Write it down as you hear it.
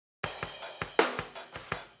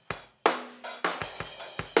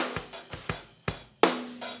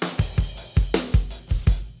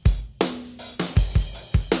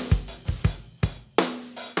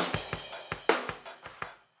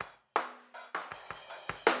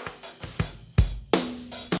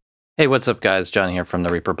Hey, what's up guys? John here from the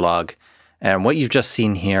REAPER blog. And what you've just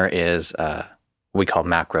seen here is what we call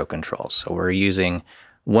macro controls. So we're using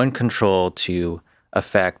one control to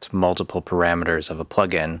affect multiple parameters of a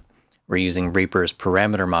plugin. We're using REAPER's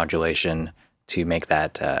parameter modulation to make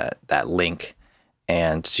that, that link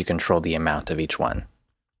and to control the amount of each one.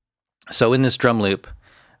 So in this drum loop,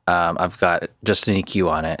 I've got just an EQ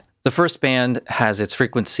on it. The first band has its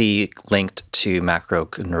frequency linked to Macro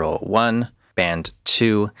Control 1. Band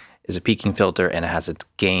 2 is a peaking filter, and it has its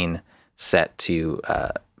gain set to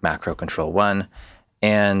Macro Control 1.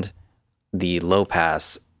 And the low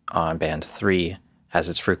pass on band 3 has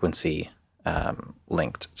its frequency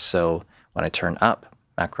linked. So when I turn up,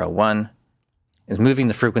 Macro 1 is moving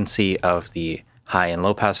the frequency of the high and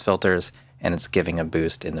low pass filters, and it's giving a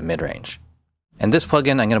boost in the mid-range. And this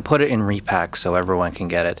plugin, I'm going to put it in ReaPack so everyone can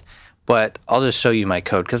get it, but I'll just show you my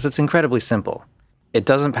code because it's incredibly simple. It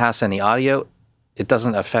doesn't pass any audio. It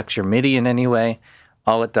doesn't affect your MIDI in any way.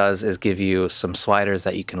 All it does is give you some sliders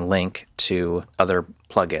that you can link to other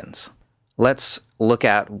plugins. Let's look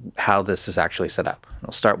at how this is actually set up.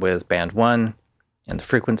 We'll start with band 1 and the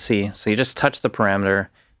frequency. So you just touch the parameter,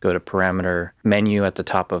 go to parameter menu at the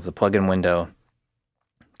top of the plugin window,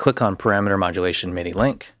 click on parameter modulation MIDI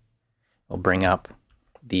link. We'll bring up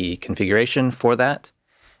the configuration for that.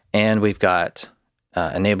 And we've got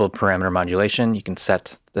enabled parameter modulation. You can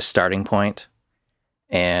set the starting point.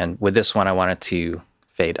 And with this one, I want it to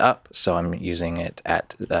fade up. So I'm using it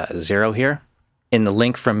at 0 here. In the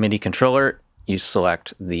link from MIDI controller, you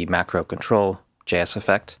select the Macro Control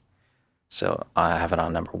JSFX. So I have it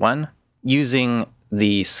on number 1. Using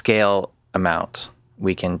the scale amount,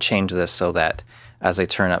 we can change this so that as I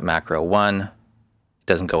turn up Macro 1, it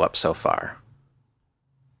doesn't go up so far.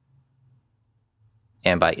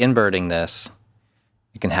 And by inverting this,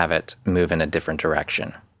 you can have it move in a different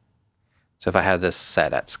direction. So if I had this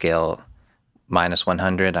set at scale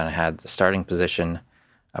 -100 and I had the starting position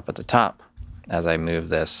up at the top, as I move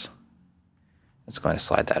this, it's going to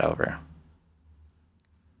slide that over.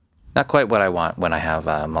 Not quite what I want when I have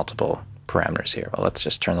multiple parameters here, but let's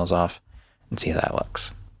just turn those off and see how that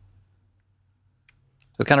looks.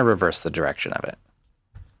 So kind of reverse the direction of it.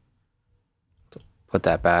 So put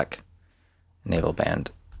that back, enable band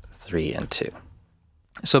 3 and 2.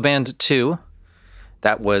 So band 2,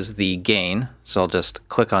 that was the gain. So I'll just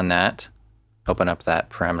click on that, open up that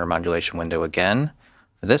parameter modulation window again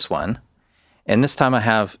for this one. And this time I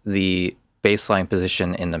have the baseline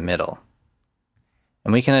position in the middle.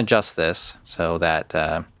 And we can adjust this so that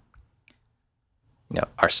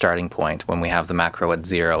our starting point, when we have the macro at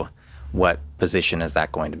 0, what position is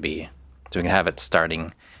that going to be? So we can have it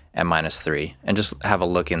starting at -3 and just have a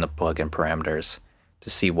look in the plugin parameters to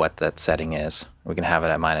see what that setting is. We can have it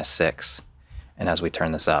at -6, and as we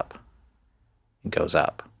turn this up, it goes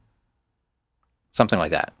up. Something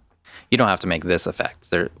like that. You don't have to make this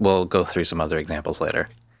effect. We'll go through some other examples later.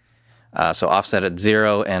 So offset at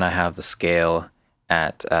 0, and I have the scale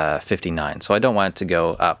at 59. So I don't want it to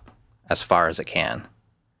go up as far as it can.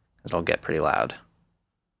 It'll get pretty loud.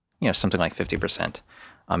 Something like 50%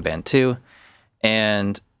 on band 2.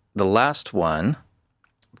 And the last one,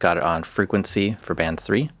 got it on frequency for band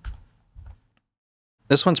 3.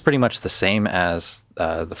 This one's pretty much the same as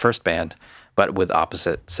the first band, but with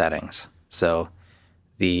opposite settings. So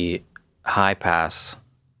the high pass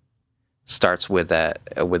starts with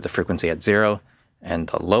the frequency at 0, and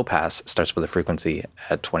the low pass starts with a frequency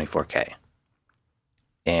at 24K.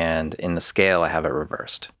 And in the scale, I have it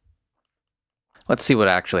reversed. Let's see what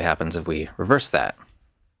actually happens if we reverse that.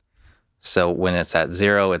 So when it's at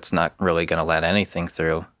 0, it's not really going to let anything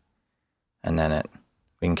through. And then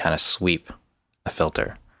we can kind of sweep a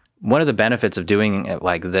filter. One of the benefits of doing it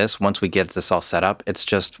like this, once we get this all set up, it's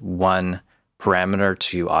just one parameter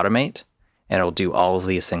to automate, and it'll do all of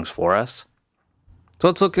these things for us. So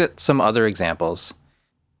let's look at some other examples.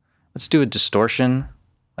 Let's do a distortion,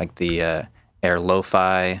 like the air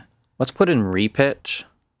lo-fi. Let's put in repitch,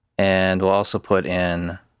 and we'll also put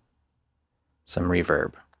in some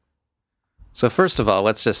reverb. So first of all,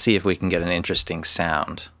 let's just see if we can get an interesting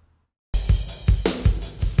sound.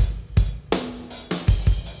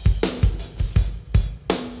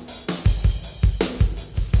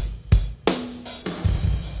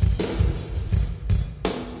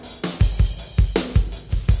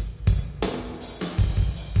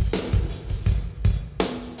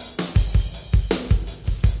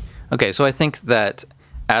 Okay, so I think that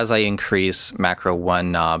as I increase Macro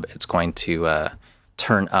 1 knob, it's going to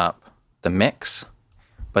turn up the mix,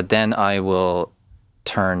 but then I will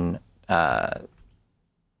turn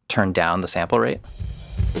down the sample rate.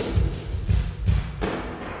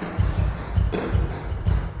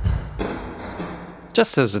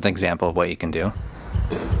 just as an example of what you can do.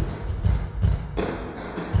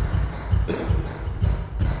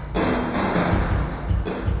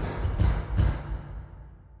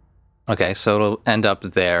 Okay, so it'll end up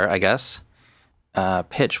there, I guess.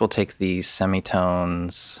 Pitch will take the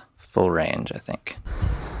semitones full range, I think.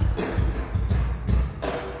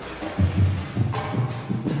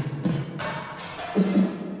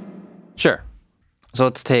 Sure. So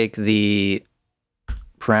let's take the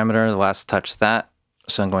parameter, the last touch that.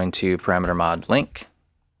 So I'm going to parameter mod link.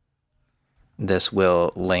 This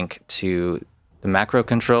will link to the macro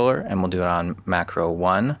controller, and we'll do it on macro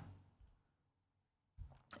 1.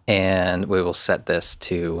 And we will set this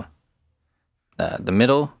to the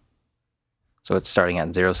middle. So it's starting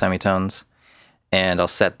at 0 semitones. And I'll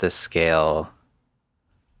set this scale,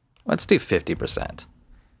 let's do 50%.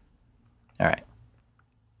 All right.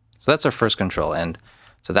 So that's our first control. And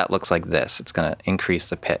so that looks like this. It's going to increase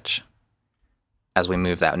the pitch as we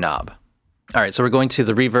move that knob. All right, so we're going to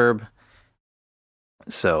the reverb.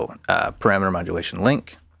 So parameter modulation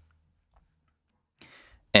link.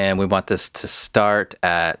 And we want this to start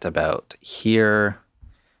at about here.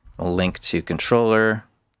 We'll link to controller,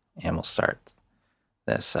 and we'll start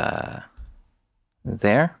this there.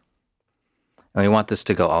 And we want this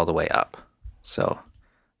to go all the way up. So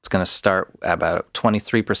it's going to start at about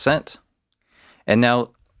 23%. And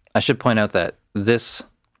now I should point out that this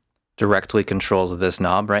directly controls this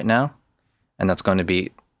knob right now. And that's going to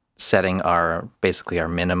be setting basically our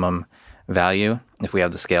minimum value if we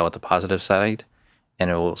have the scale at the positive side. And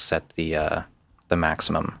it will set the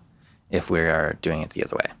maximum if we are doing it the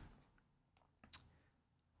other way.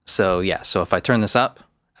 So yeah, so if I turn this up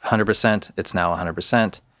at 100%, it's now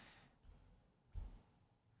 100%.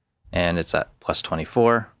 And it's at plus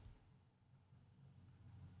 24.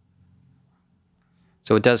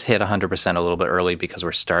 So it does hit 100% a little bit early because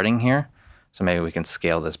we're starting here. So maybe we can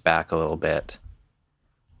scale this back a little bit.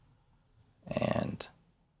 And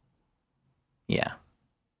yeah,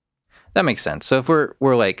 that makes sense. So if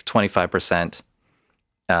we're like 25%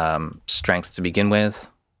 strength to begin with,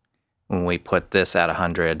 when we put this at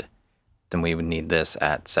 100, then we would need this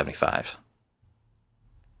at 75.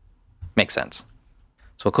 Makes sense.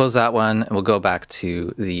 So we'll close that one, and we'll go back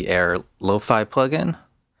to the Air Lo-Fi plugin,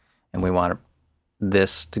 and we want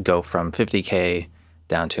this to go from 50K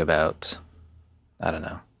down to about, I don't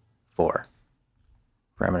know, 4.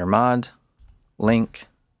 Parameter mod, link,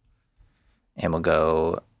 and we'll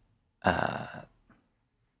go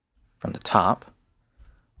from the top,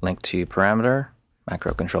 link to parameter,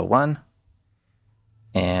 macro control 1,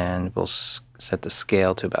 and we'll set the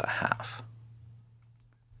scale to about half.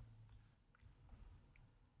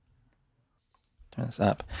 Turn this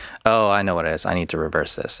up. Oh, I know what it is. I need to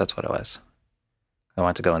reverse this. That's what it was. I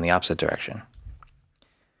want to go in the opposite direction.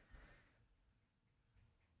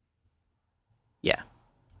 Yeah,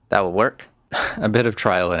 that will work. A bit of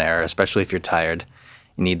trial and error, especially if you're tired.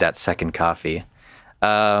 You need that second coffee.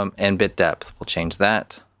 And bit depth, we'll change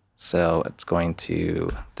that. So it's going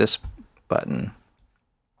to this button.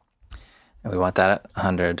 And we want that at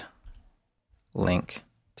 100. Link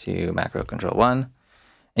to macro control 1.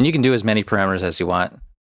 And you can do as many parameters as you want.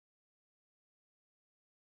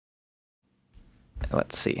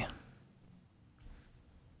 Let's see.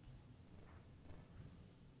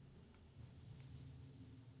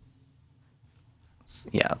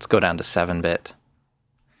 Yeah, let's go down to 7-bit.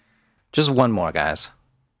 Just one more, guys.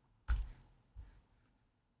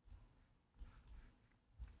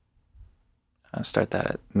 I'll start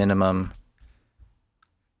that at minimum.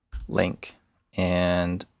 Link.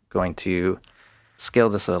 And going to scale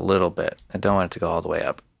this a little bit. I don't want it to go all the way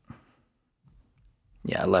up.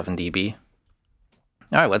 Yeah, 11 dB.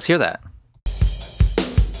 All right, let's hear that.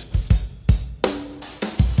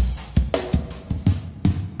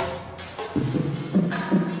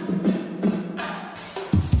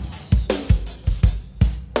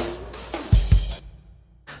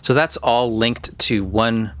 So that's all linked to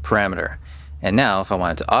one parameter. And now if I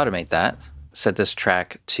wanted to automate that, set this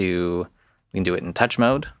track to, we can do it in touch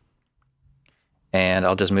mode. And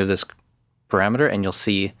I'll just move this parameter, and you'll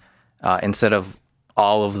see instead of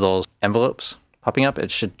all of those envelopes popping up,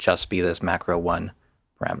 it should just be this macro 1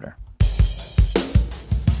 parameter.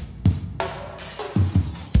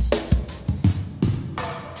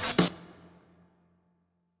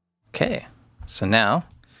 Okay, so now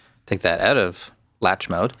take that out of latch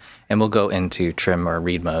mode, and we'll go into trim or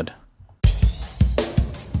read mode.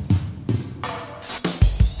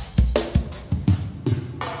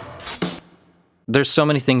 There's so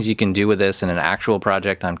many things you can do with this in an actual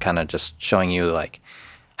project. I'm kind of just showing you like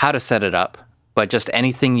how to set it up, but just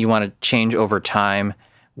anything you want to change over time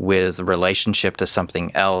with relationship to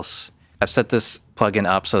something else. I've set this plugin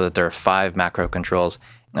up so that there are 5 macro controls.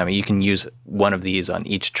 I mean, you can use one of these on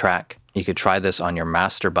each track. You could try this on your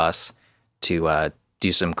master bus to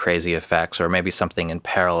do some crazy effects, or maybe something in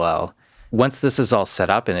parallel. Once this is all set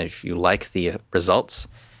up, and if you like the results,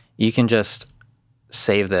 you can just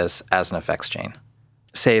save this as an effects chain.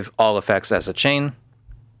 Save all effects as a chain,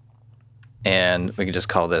 and we can just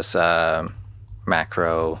call this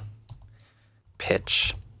macro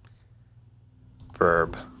pitch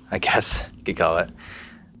verb, I guess you could call it.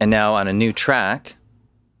 And now on a new track,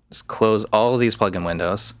 just close all of these plugin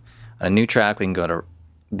windows. On a new track, we can go to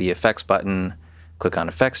the effects button, click on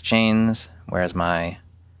effects chains. Where's my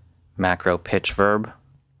macro pitch verb?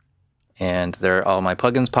 And there all my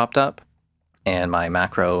plugins popped up, and my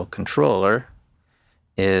macro controller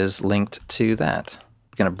is linked to that.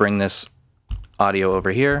 I'm going to bring this audio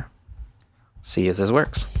over here, see if this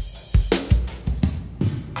works.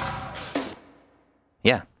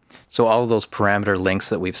 Yeah, so all of those parameter links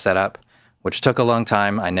that we've set up, which took a long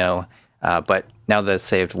time, I know, but now that it's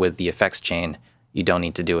saved with the effects chain, you don't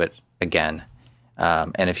need to do it again.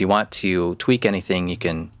 And if you want to tweak anything, you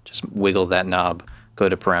can just wiggle that knob, go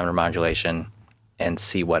to parameter modulation, and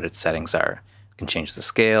see what its settings are. You can change the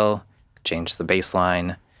scale, change the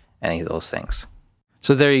baseline, any of those things.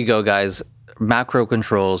 So there you go, guys. Macro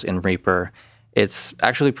controls in Reaper. It's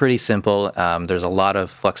actually pretty simple. There's a lot of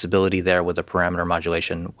flexibility there with the parameter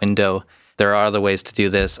modulation window. There are other ways to do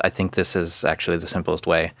this. I think this is actually the simplest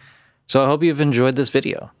way. So I hope you've enjoyed this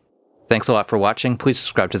video. Thanks a lot for watching. Please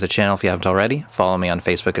subscribe to the channel if you haven't already. Follow me on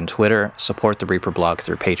Facebook and Twitter. Support the Reaper blog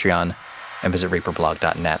through Patreon. And visit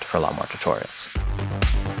reaperblog.net for a lot more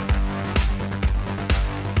tutorials.